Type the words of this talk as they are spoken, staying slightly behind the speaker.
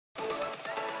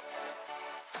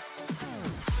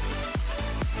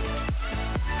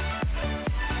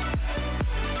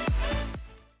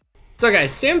So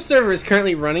guys, Sam's server is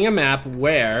currently running a map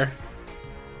where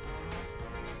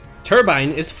Turbine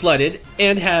is flooded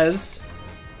and has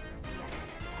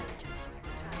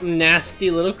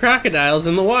nasty little crocodiles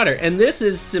in the water. And this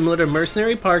is similar to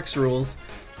Mercenary Park's rules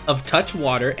of touch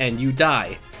water and you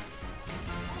die.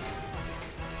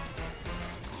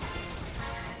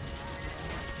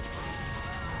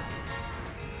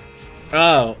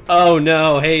 Oh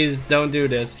no, Hayes, don't do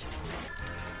this.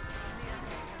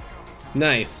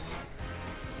 Nice.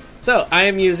 So I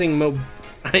am using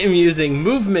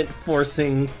movement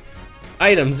forcing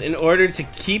items in order to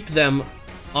keep them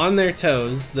on their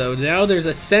toes, though now there's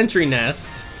a sentry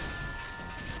nest.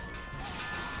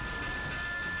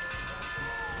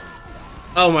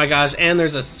 Oh my gosh, and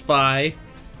there's a spy.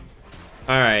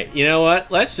 Alright, you know what?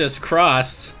 Let's just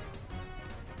cross.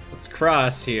 Let's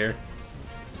cross here.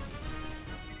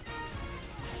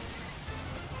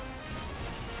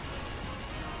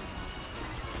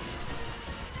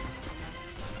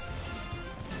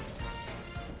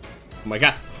 Oh my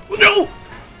god. No!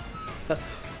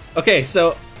 Okay,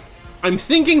 so I'm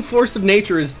thinking Force of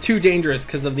Nature is too dangerous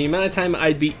because of the amount of time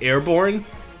I'd be airborne.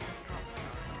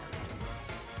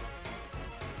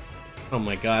 Oh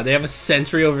my god, they have a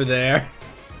sentry over there.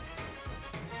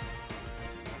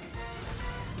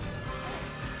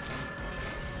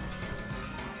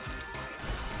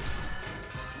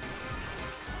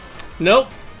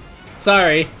 Nope.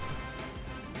 Sorry.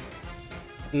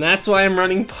 And that's why I'm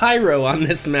running Pyro on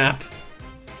this map.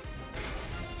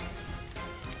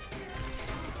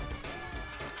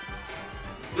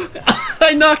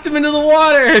 I knocked him into the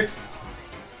water!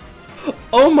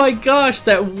 Oh my gosh,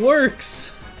 that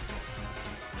works!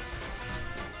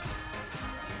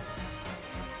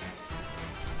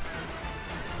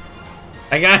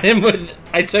 I got him with...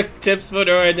 I took Tip's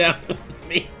Fedora down with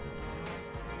me.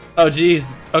 Oh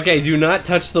geez. Okay, do not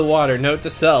touch the water. Note to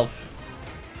self.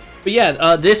 But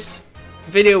yeah, this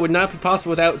video would not be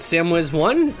possible without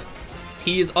SamWiz1.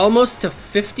 He is almost to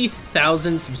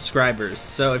 50,000 subscribers,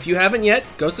 so if you haven't yet,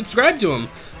 go subscribe to him.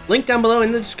 Link down below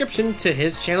in the description to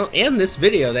his channel and this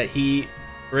video that he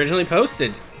originally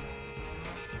posted.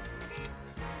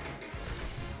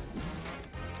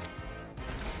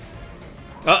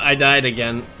 Oh, I died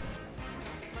again.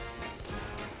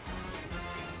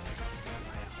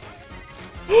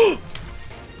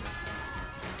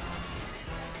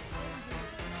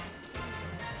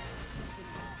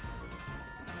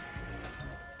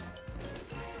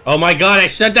 Oh my god, I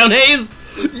shut down Hazed!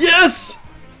 Yes!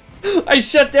 I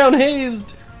shut down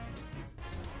Hazed!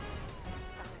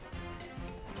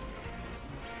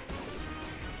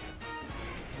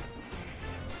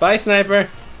 Bye, Sniper.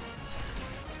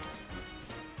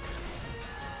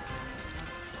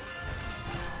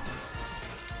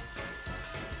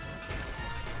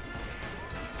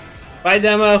 Bye,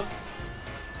 Demo.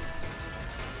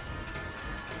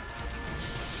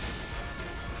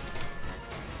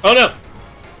 Oh no!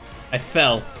 I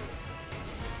fell.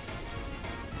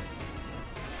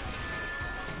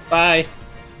 Bye.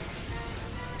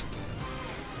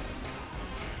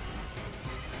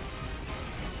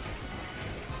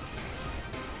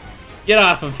 Get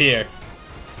off of here.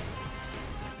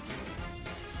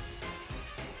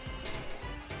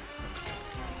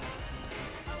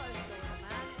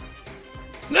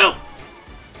 No!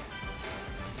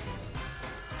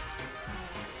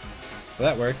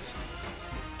 Well, that worked.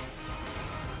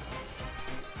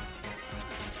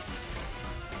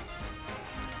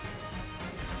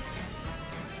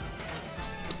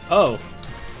 Oh.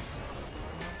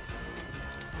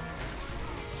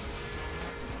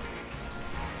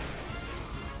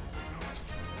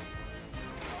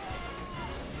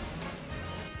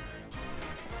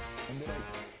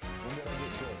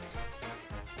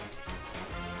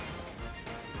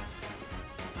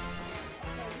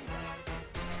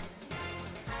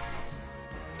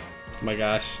 Oh my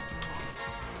gosh.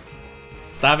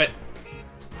 Stop it.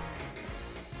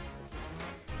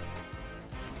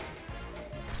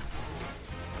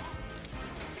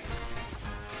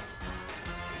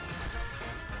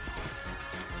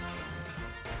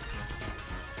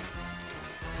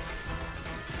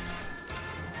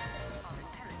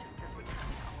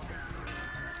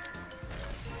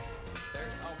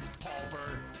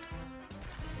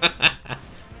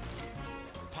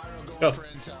 Go.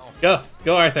 Go.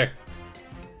 Go, Arthur.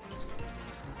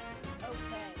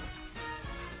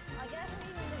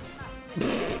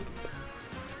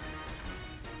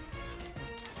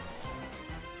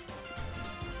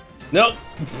 Nope.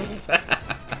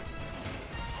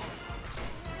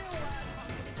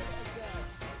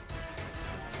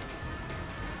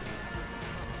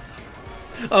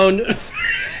 Oh no.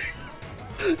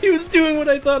 He was doing what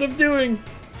I thought of doing.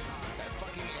 That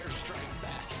fucking airstrike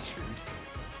bastard.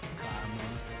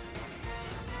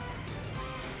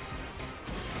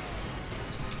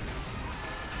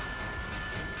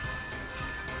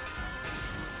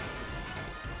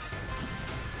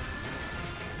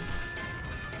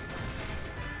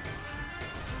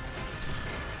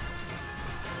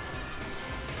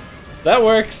 That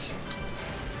works.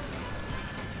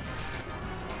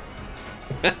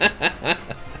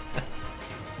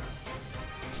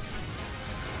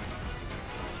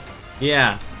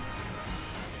 Yeah.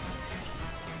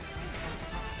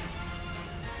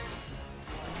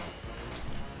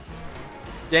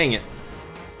 Dang it.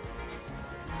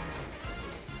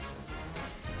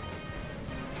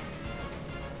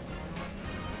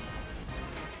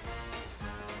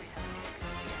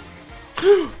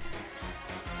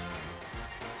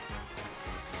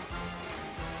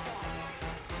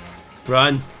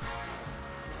 Run.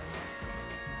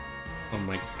 Oh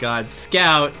my god,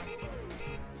 Scout.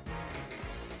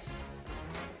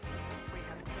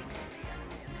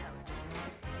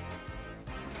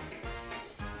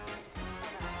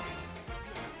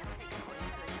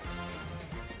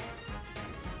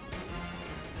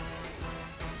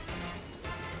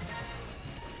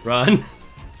 Run.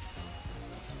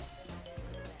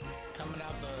 Coming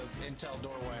out the intel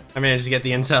doorway. I managed to get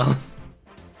the intel.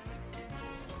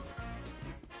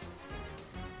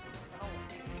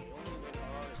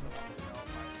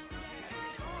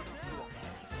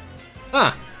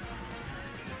 Huh.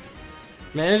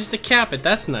 Managed to cap it,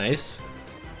 that's nice.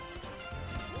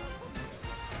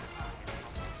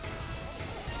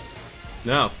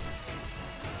 No.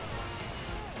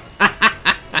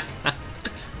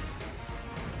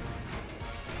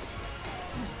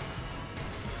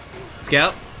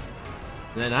 Scout.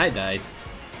 And then I died.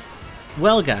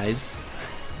 Well guys,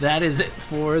 that is it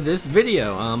for this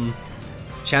video.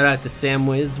 Shout out to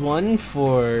SamWiz1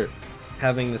 for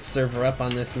having the server up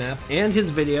on this map and his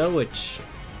video, which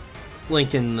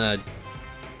link in the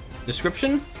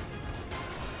description.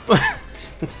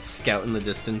 Scout in the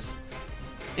distance.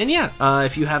 And yeah,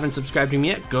 if you haven't subscribed to him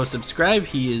yet, go subscribe.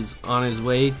 He is on his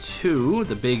way to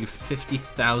the big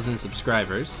 50,000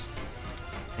 subscribers.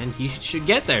 And he should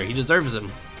get there. He deserves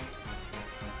them.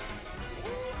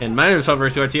 And my name is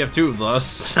PaulPer, TF2, the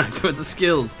sniper with the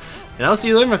skills. And I'll see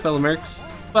you later, my fellow Mercs.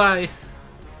 Bye.